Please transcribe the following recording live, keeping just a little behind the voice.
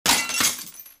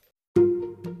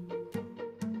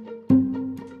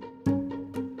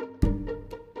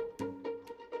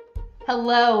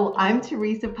Hello, I'm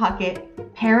Teresa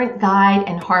Puckett, parent guide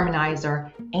and harmonizer,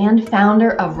 and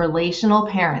founder of Relational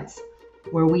Parents,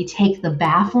 where we take the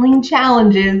baffling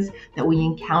challenges that we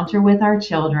encounter with our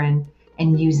children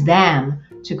and use them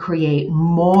to create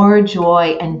more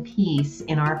joy and peace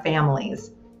in our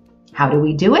families. How do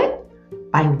we do it?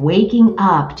 By waking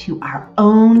up to our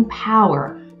own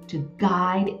power to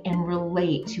guide and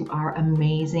relate to our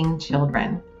amazing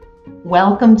children.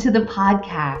 Welcome to the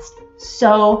podcast.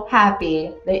 So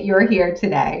happy that you're here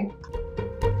today.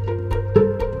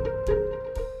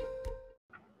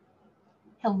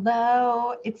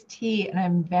 Hello, it's T, and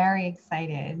I'm very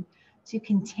excited to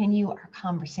continue our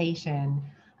conversation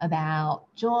about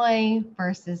joy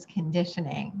versus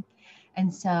conditioning.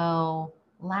 And so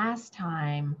last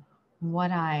time,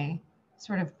 what I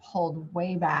sort of pulled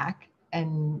way back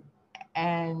and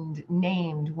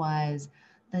named was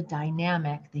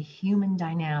the human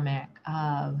dynamic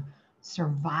of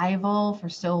survival for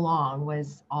so long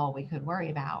was all we could worry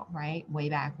about, right? Way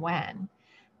back when.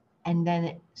 And then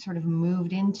it sort of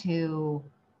moved into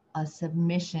a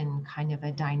submission kind of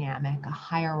a dynamic, a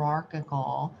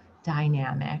hierarchical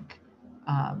dynamic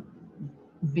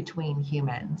between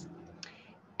humans.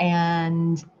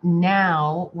 And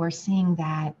now we're seeing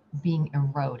that being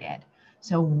eroded.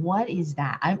 So what is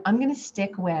that? I'm going to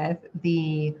stick with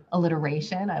the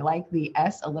alliteration. I like the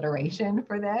S alliteration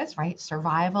for this, right?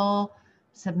 Survival,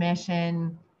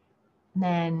 submission,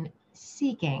 then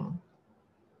seeking.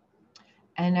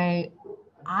 And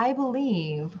I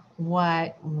believe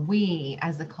what we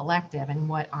as a collective and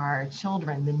what our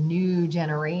children, the new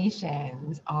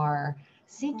generations are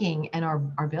seeking and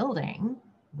are building,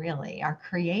 really are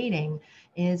creating,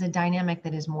 is a dynamic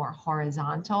that is more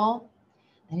horizontal,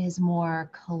 that is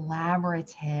more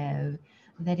collaborative,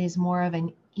 that is more of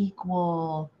an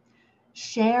equal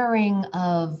sharing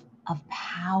of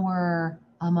power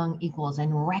among equals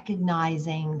and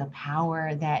recognizing the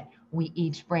power that we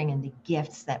each bring and the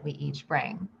gifts that we each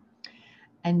bring.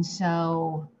 And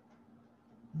so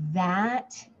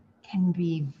that can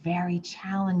be very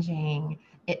challenging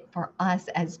for us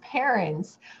as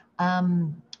parents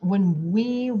when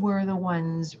we were the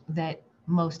ones that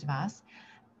most of us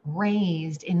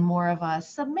raised in more of a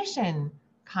submission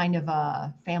kind of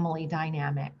a family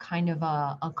dynamic, kind of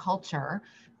a culture,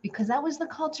 because that was the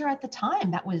culture at the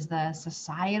time. That was the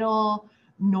societal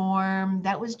norm.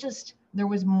 That was just, there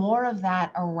was more of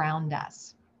that around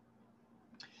us.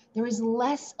 There is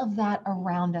less of that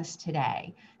around us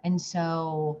today. And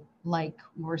so, like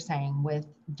we were saying, with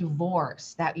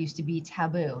divorce, that used to be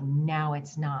taboo. Now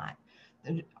it's not.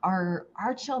 Our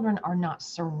children are not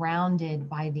surrounded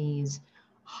by these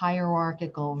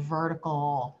hierarchical,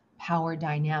 vertical power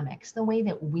dynamics the way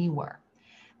that we were.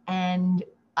 And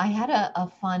I had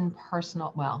a fun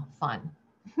personal,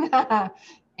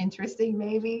 interesting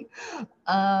maybe,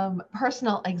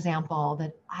 personal example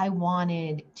that I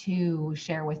wanted to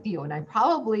share with you. And I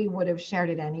probably would have shared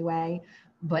it anyway,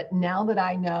 but now that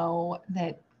I know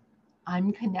that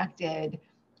I'm connected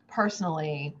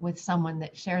personally with someone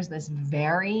that shares this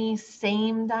very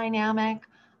same dynamic,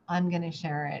 I'm going to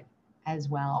share it as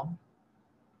well.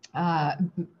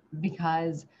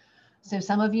 Because, so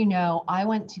some of you know, I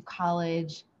went to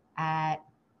college at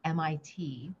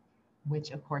MIT,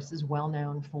 which of course is well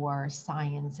known for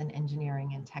science and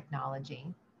engineering and technology.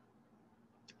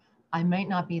 I might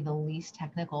not be the least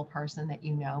technical person that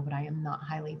you know, but I am not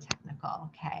highly technical,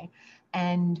 okay?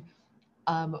 And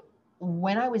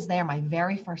when I was there, my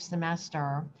very first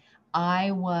semester,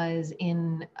 I was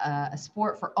in a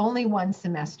sport for only one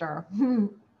semester.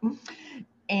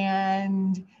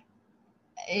 And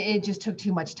it just took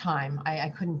too much time.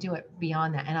 I couldn't do it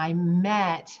beyond that. And I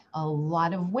met a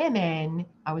lot of women.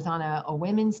 I was on a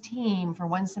women's team for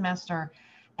one semester,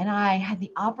 and I had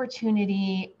the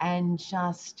opportunity and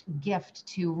just gift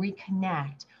to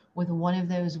reconnect with one of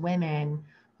those women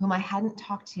whom I hadn't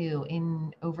talked to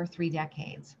in over 3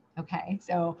 decades. Okay,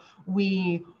 so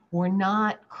we were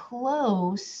not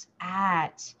close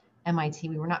at MIT.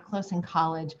 We were not close in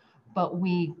college, but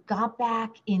we got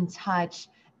back in touch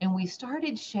and we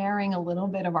started sharing a little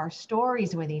bit of our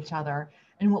stories with each other.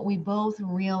 And what we both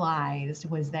realized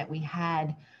was that we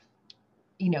had,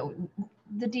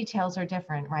 the details are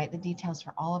different, right? The details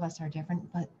for all of us are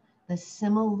different, but the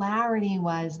similarity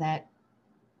was that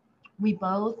we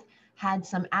both had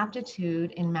some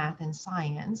aptitude in math and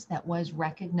science that was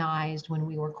recognized when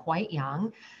we were quite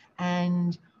young.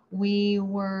 And we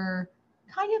were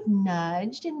kind of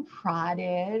nudged and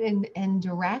prodded and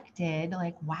directed,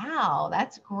 like, wow,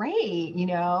 that's great.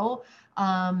 You're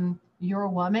a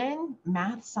woman,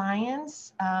 math,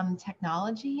 science,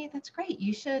 technology, that's great.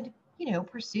 You should,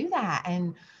 pursue that.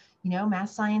 And, math,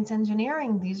 science,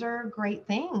 engineering, these are great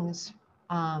things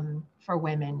for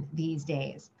women these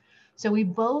days. So we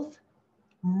both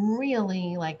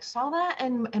really like saw that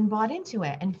and bought into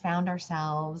it and found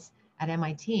ourselves at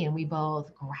MIT, and we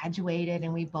both graduated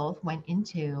and we both went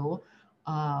into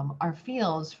our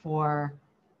fields for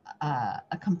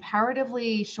a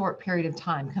comparatively short period of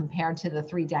time compared to the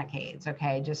 3 decades.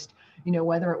 Okay, just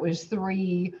whether it was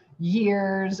 3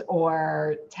 years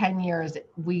or 10 years,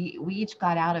 we each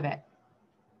got out of it,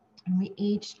 and we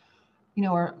each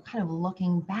are kind of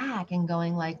looking back and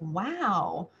going like,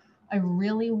 wow, I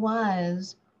really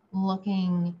was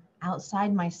looking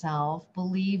outside myself,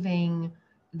 believing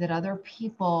that other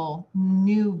people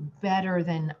knew better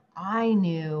than I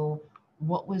knew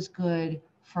what was good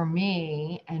for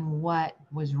me and what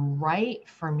was right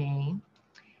for me.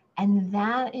 And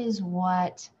that is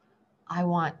what I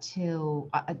want to,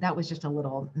 that was just a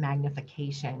little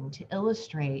magnification to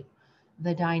illustrate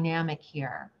the dynamic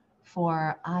here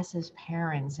for us as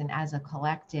parents and as a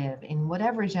collective in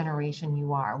whatever generation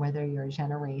you are, whether you're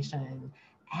Generation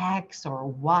X or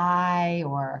Y,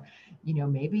 or,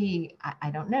 maybe,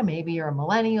 I don't know, maybe you're a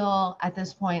millennial at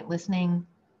this point listening.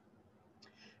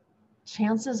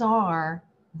 Chances are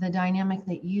the dynamic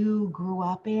that you grew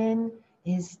up in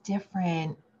is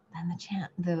different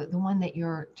than the one that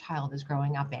your child is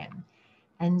growing up in.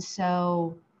 And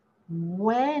so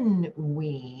when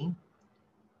we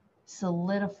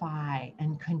solidify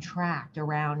and contract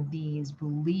around these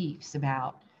beliefs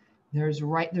about there's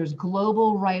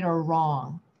global right or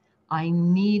wrong, I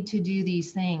need to do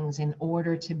these things in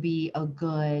order to be a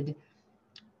good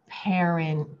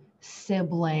parent,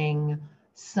 sibling,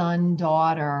 son,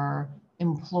 daughter,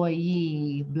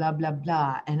 employee, blah, blah,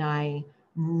 blah. And I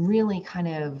really kind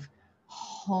of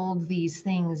hold these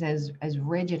things as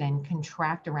rigid and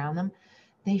contract around them.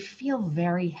 They feel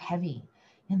very heavy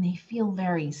and they feel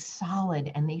very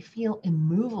solid and they feel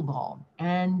immovable.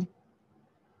 And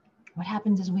what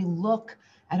happens is we look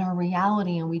at our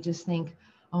reality and we just think,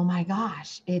 oh my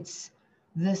gosh, it's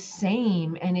the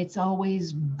same and it's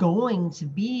always going to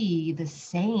be the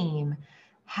same.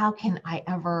 How can I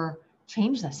ever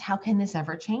change this? How can this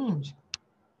ever change?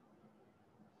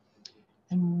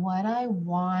 And what I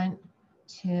want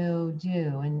to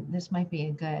do, and this might be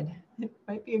a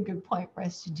good point for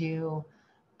us to do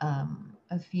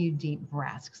a few deep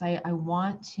breaths, because I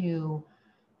want to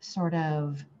sort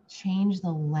of change the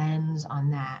lens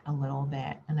on that a little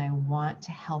bit. And I want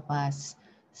to help us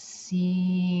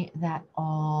see that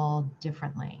all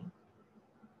differently.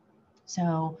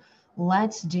 So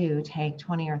let's take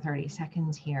 20 or 30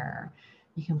 seconds here.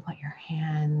 You can put your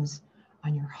hands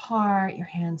on your heart, your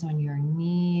hands on your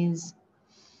knees,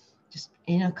 just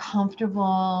in a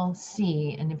comfortable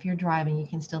seat. And if you're driving, you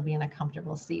can still be in a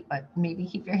comfortable seat, but maybe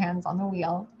keep your hands on the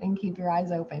wheel and keep your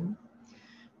eyes open.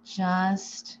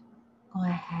 Just go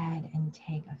ahead and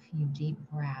take a few deep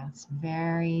breaths,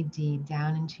 very deep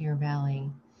down into your belly.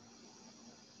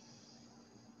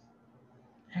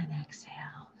 And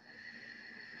exhale.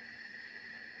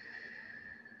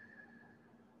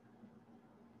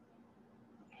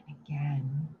 And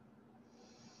again.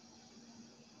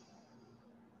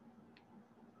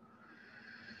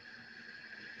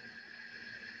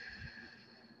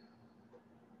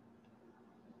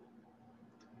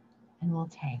 And we'll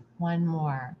take one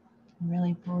more.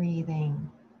 Really breathing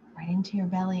right into your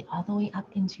belly, all the way up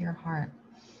into your heart.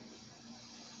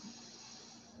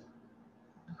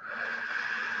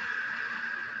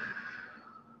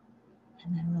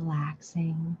 And then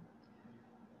relaxing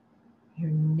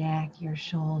your neck, your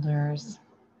shoulders,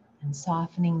 and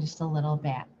softening just a little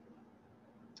bit.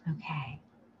 Okay,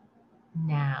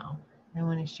 now I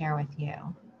want to share with you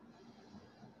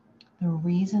the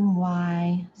reason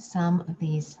why some of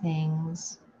these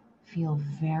things feel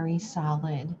very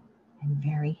solid and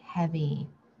very heavy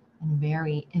and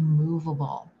very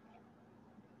immovable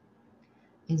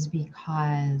is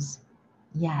because,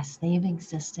 yes, they've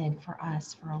existed for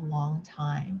us for a long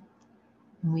time.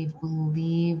 And we've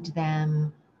believed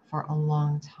them for a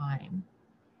long time.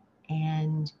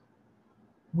 And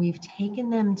we've taken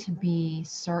them to be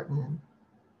certain,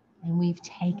 and we've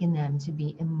taken them to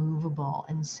be immovable.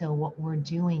 And so what we're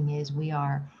doing is we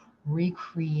are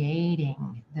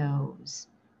recreating those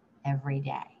every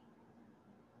day.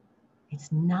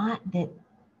 It's not that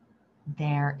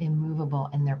they're immovable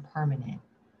and they're permanent.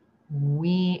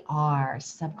 We are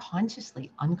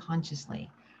subconsciously,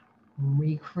 unconsciously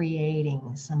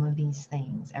recreating some of these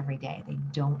things every day. They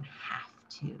don't have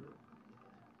to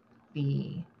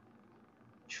be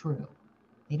true.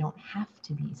 They don't have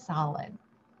to be solid.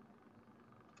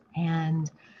 And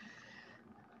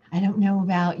I don't know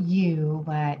about you,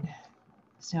 but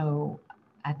So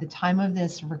at the time of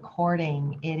this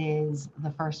recording, it is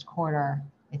the first quarter.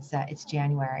 It's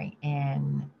January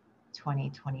in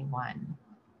 2021.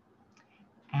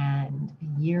 And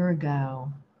a year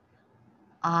ago,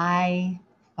 I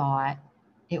thought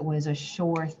it was a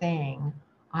sure thing.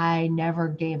 I never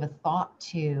gave a thought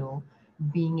to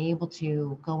being able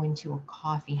to go into a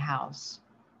coffee house,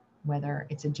 whether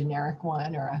it's a generic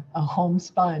one or a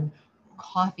homespun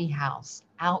coffee house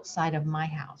outside of my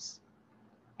house,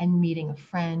 and meeting a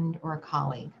friend or a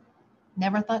colleague.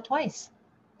 Never thought twice.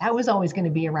 That was always going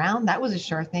to be around. That was a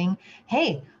sure thing.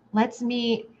 Hey, let's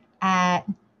meet at,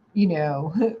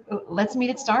 let's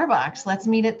meet at Starbucks. Let's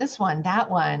meet at this one, that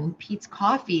one, Pete's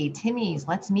Coffee, Timmy's,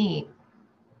 let's meet.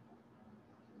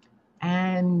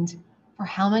 And for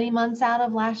how many months out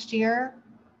of last year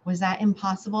was that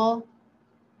impossible?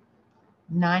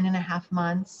 9.5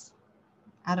 months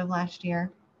out of last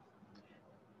year.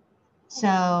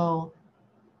 So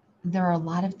there are a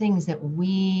lot of things that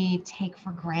we take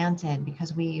for granted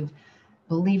because we've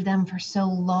believed them for so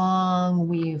long.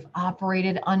 We've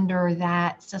operated under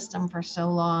that system for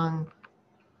so long.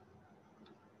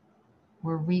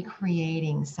 We're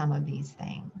recreating some of these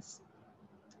things.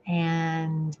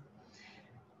 And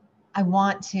I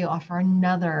want to offer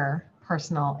another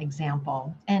personal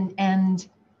example and kind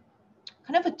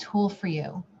of a tool for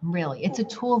you, really. It's a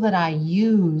tool that I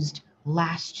used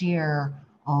last year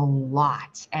a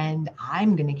lot, and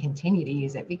I'm going to continue to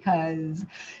use it because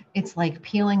it's like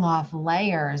peeling off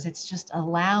layers. It's just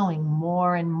allowing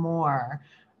more and more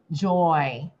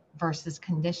joy versus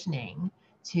conditioning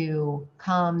to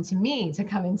come to me, to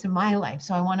come into my life.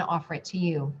 So I want to offer it to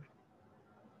you.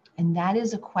 And that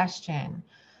is a question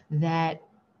that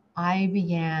I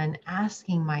began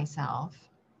asking myself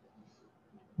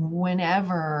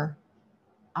whenever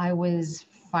I was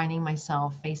finding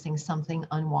myself facing something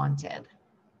unwanted.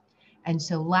 And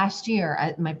so last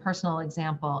year, my personal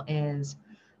example is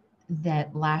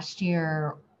that last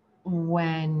year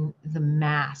when the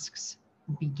masks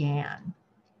began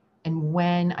and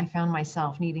when I found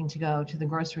myself needing to go to the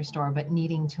grocery store, but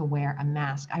needing to wear a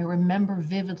mask, I remember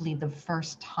vividly the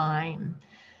first time.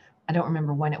 I don't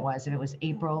remember when it was, if it was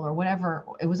April or whatever.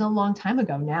 It was a long time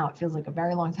ago now. It feels like a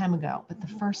very long time ago. But the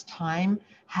first time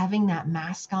having that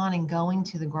mask on and going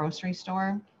to the grocery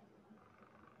store,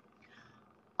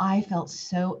 I felt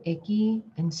so icky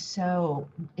and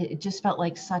it just felt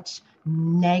like such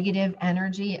negative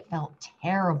energy. It felt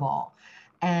terrible.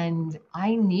 And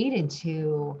I needed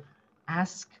to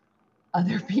ask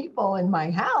other people in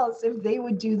my house if they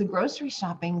would do the grocery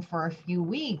shopping for a few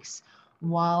weeks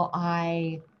while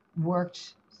I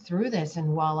worked through this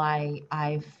and while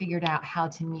I figured out how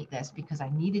to meet this, because I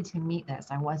needed to meet this.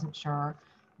 I wasn't sure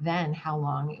then how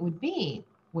long it would be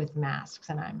with masks,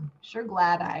 and I'm sure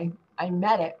glad I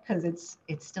met it because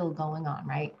it's still going on,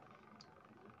 right?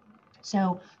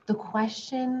 So the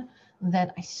question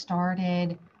that I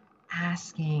started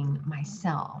asking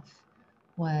myself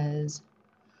was,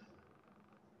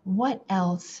 what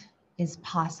else is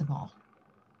possible?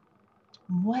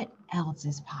 What else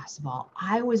is possible?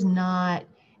 I was not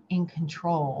in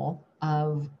control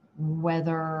of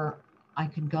whether I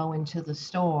could go into the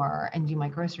store and do my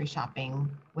grocery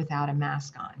shopping without a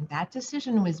mask on. That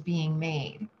decision was being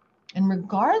made. And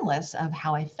regardless of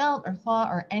how I felt or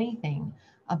thought or anything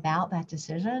about that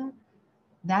decision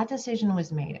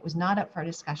was made. It was not up for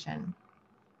discussion.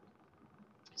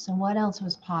 So what else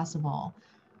was possible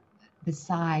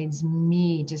besides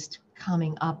me just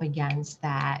coming up against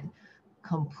that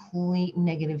complete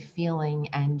negative feeling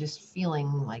and just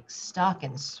feeling like stuck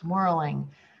and swirling?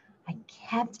 I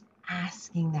kept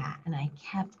asking that and I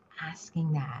kept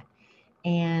asking that.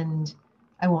 And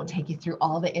I won't take you through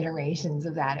all the iterations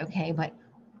of that, okay? But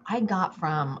I got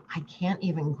from I can't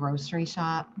even grocery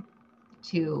shop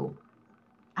to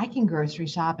I can grocery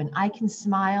shop and I can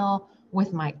smile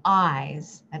with my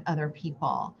eyes at other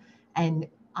people. And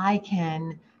I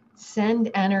can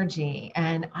send energy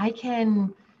and I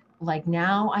can, like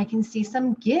now, I can see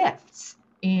some gifts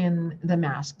in the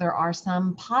mask. There are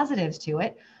some positives to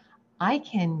it. I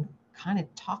can kind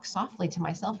of talk softly to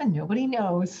myself and nobody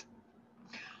knows.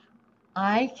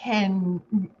 I can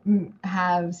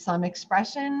have some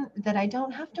expression that I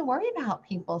don't have to worry about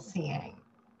people seeing.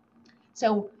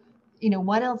 So,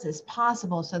 what else is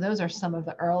possible? So those are some of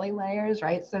the early layers,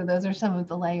 right? So those are some of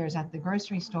the layers at the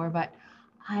grocery store, but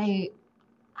I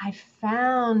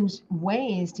found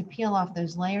ways to peel off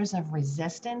those layers of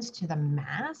resistance to the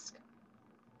mask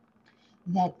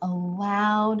that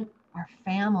allowed our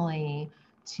family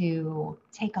to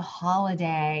take a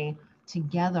holiday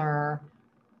together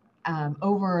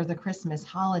over the Christmas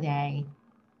holiday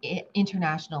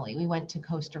internationally. We went to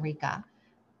Costa Rica,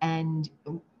 and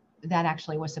that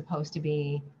actually was supposed to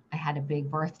be, I had a big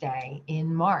birthday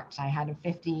in March. I had a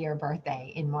 50-year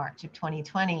birthday in March of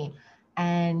 2020.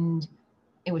 And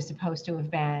it was supposed to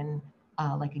have been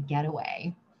like a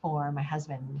getaway for my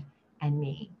husband and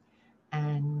me.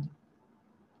 And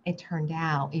it turned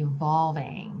out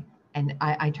evolving. And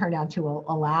I turned out to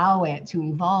allow it to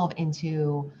evolve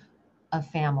into a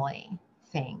family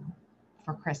thing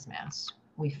for Christmas.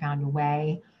 We found a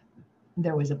way.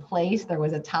 There was a place, there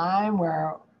was a time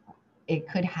where it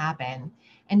could happen.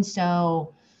 And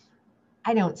so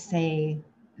I don't say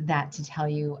that to tell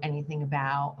you anything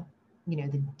about,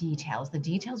 the details. The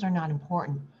details are not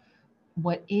important.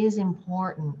 What is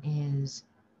important is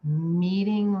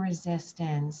meeting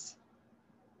resistance,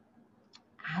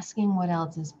 asking what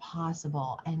else is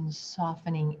possible, and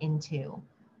softening into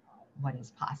what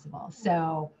is possible.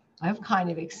 So I've kind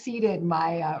of exceeded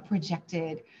my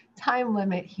projected time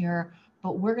limit here,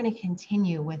 but we're going to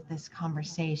continue with this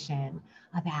conversation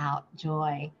about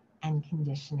joy and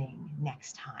conditioning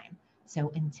next time.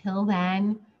 So until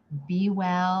then, be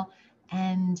well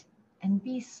and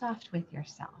be soft with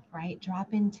yourself, right?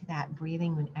 Drop into that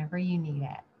breathing whenever you need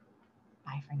it.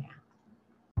 Bye for now.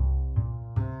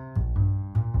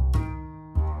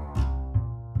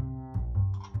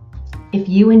 If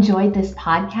you enjoyed this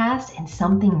podcast and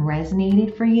something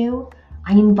resonated for you,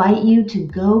 I invite you to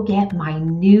go get my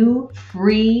new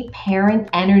free Parent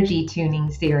Energy Tuning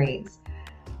series.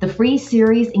 The free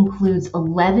series includes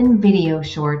 11 video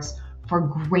shorts for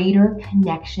greater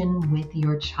connection with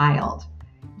your child.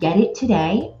 Get it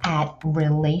today at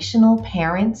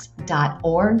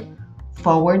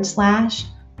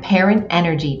relationalparents.org/parent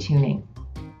energy tuning.